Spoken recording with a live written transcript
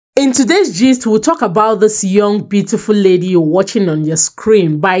In today's gist, we'll talk about this young, beautiful lady you're watching on your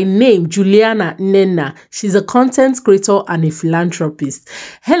screen by name Juliana Nena. She's a content creator and a philanthropist.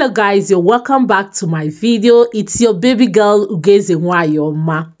 Hello guys, you're welcome back to my video. It's your baby girl Ugeze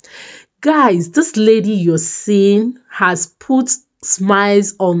Nwayoma. Guys, this lady you're seeing has put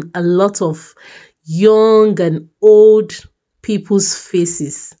smiles on a lot of young and old people's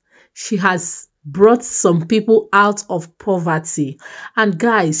faces. She has brought some people out of poverty. And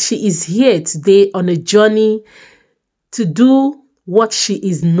guys, she is here today on a journey to do what she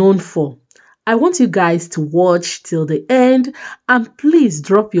is known for. I want you guys to watch till the end and please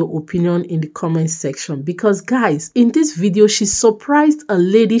drop your opinion in the comment section, because guys, in this video, she surprised a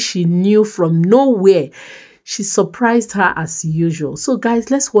lady she knew from nowhere. She surprised her as usual. So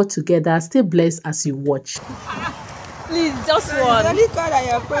guys, let's watch together. Stay blessed as you watch. Please, just one.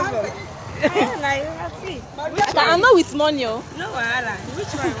 I'm not with money. No,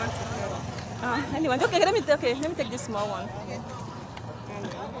 which one you want to do? Anyway, okay, let me take this small one.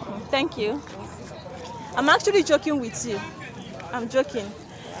 Thank you. I'm actually joking with you. I'm joking.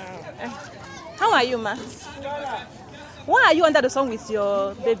 How are you, ma? Why are you under the sun with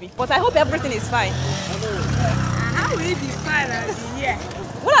your baby? But I hope everything is fine. How will it be fine? Yeah.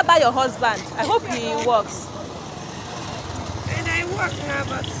 What about your husband? I hope he works. And I work now,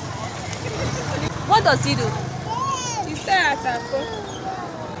 but what does he do? he stay at home.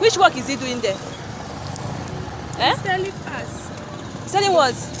 Which work is he doing there? Selling pass. Selling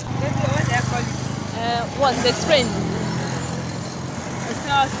what? Maybe what they call it. What? Explain.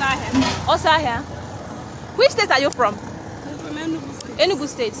 Osahia. Which state are you from? From Enugu State. Enugu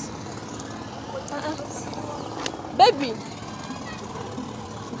State. Baby,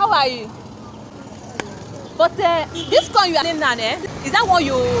 how are you? But this corn you are doing now, is that what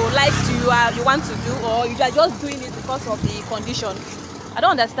you like to you want to do, or you are just doing it because of the condition? I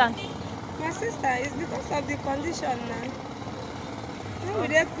don't understand. My sister, it's because of the condition now. When we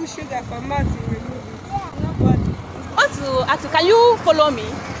dey put sugar for mouth, you remove it. Nobody. Want to ask you, can you follow me?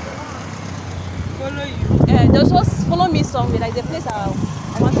 Follow you. Just follow me somewhere. Like the place I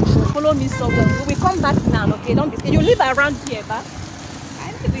want to show. Follow me somewhere. We will come back now, okay? Don't be scared. You live around here, ba?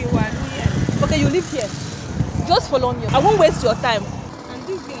 I live in one here. Okay, you live here. Just follow me. I won't waste your time. And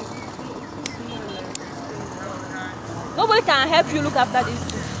this girl is too small. Nobody can help you look after this.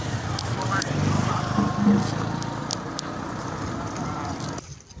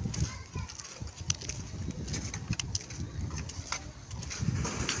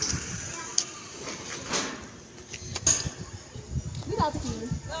 Good afternoon.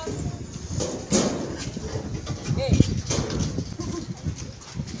 Hey.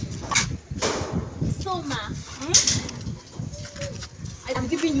 So, ma, I'm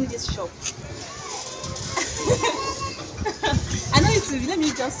giving you this shop. I know it's let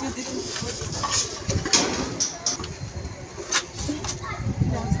me just use this.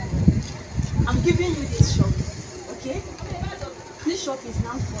 I'm giving you this shop, okay? This shop is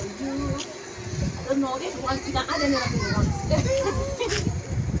now for you. I don't know if you want, you can add anything you want.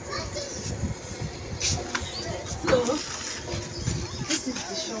 So, this is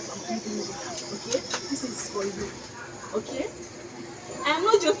the shop I'm giving you, okay? This is for you, okay? I'm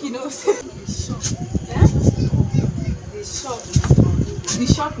not joking, no. The shop, yeah? The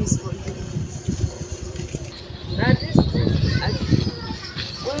shop is for you. Now this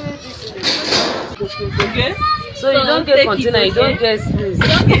Okay? So you don't get container, you don't get space.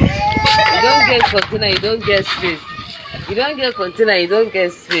 You don't get container, you don't get space. You don't get container, you don't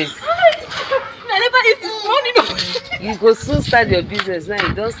get space. I never eat this morning. You go soon start your business. Now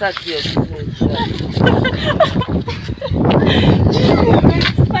you don't start your business.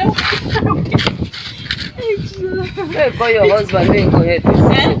 Hey, call your husband, then go ahead.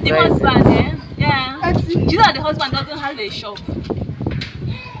 The husband, yeah. You know that the husband doesn't have a shop.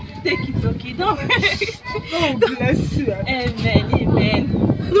 Take it, okay? Don't Oh, bless you. Amen.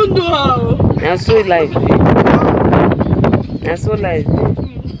 I don't know how. That's so lively. That's so lively.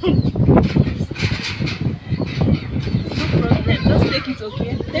 No problem. Just take it,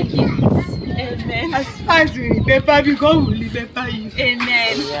 okay? Take it. Amen. As far as we remember, God will remember you.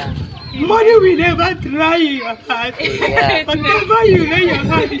 Amen. Yeah. Money will never dry in your heart. Yeah. Whatever you lay your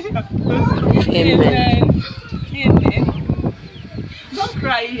hand is your prosper. Amen. Don't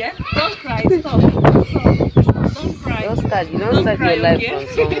cry, yeah? Don't cry. Stop. Don't cry. Don't start. You don't start cry, your life okay?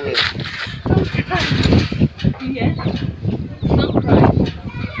 from somewhere. Don't cry. Yeah? Don't cry.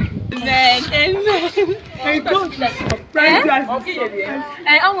 Amen. And God will surprise you as He surprise. I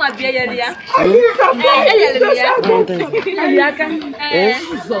want to be here.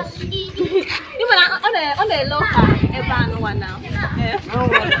 Jesus. Even on the local, now. No,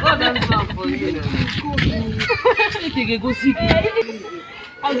 God don't plan for you.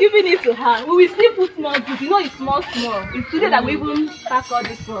 I'm giving it to her. We will still put more goods. You know it's small. It's today that we even pack all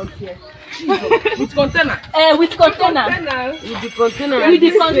these ones here. With container. With container. With the container. With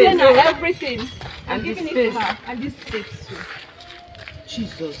the container, everything. I'm giving it to her. And this space too.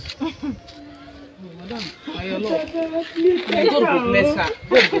 Jesus. Madam, my Lord. God go bless her.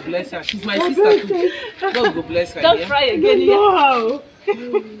 God go bless her. She's my sister too. God go bless her. Don't try again.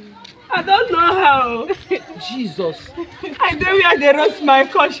 I don't know how. Jesus. I know where they roast my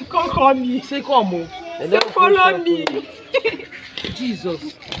corn. She can't call me. Say come. Say follow me.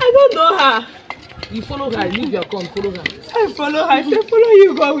 Jesus. I don't know her. You follow her. Leave your corn. Follow her. I follow her. I say follow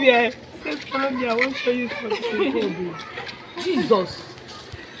you. Go where? Say follow me. I won't show you something. Jesus.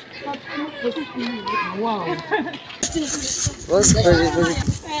 Wow. What's crazy?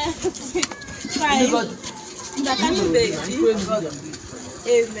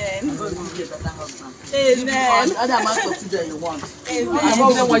 Amen. Amen. Other amount of children you want. Amen.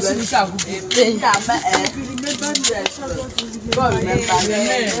 God remember.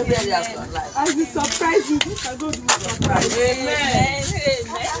 I will surprise you. I go do surprise. Amen.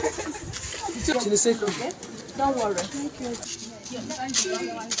 Don't worry. Thank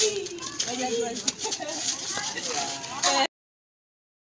you.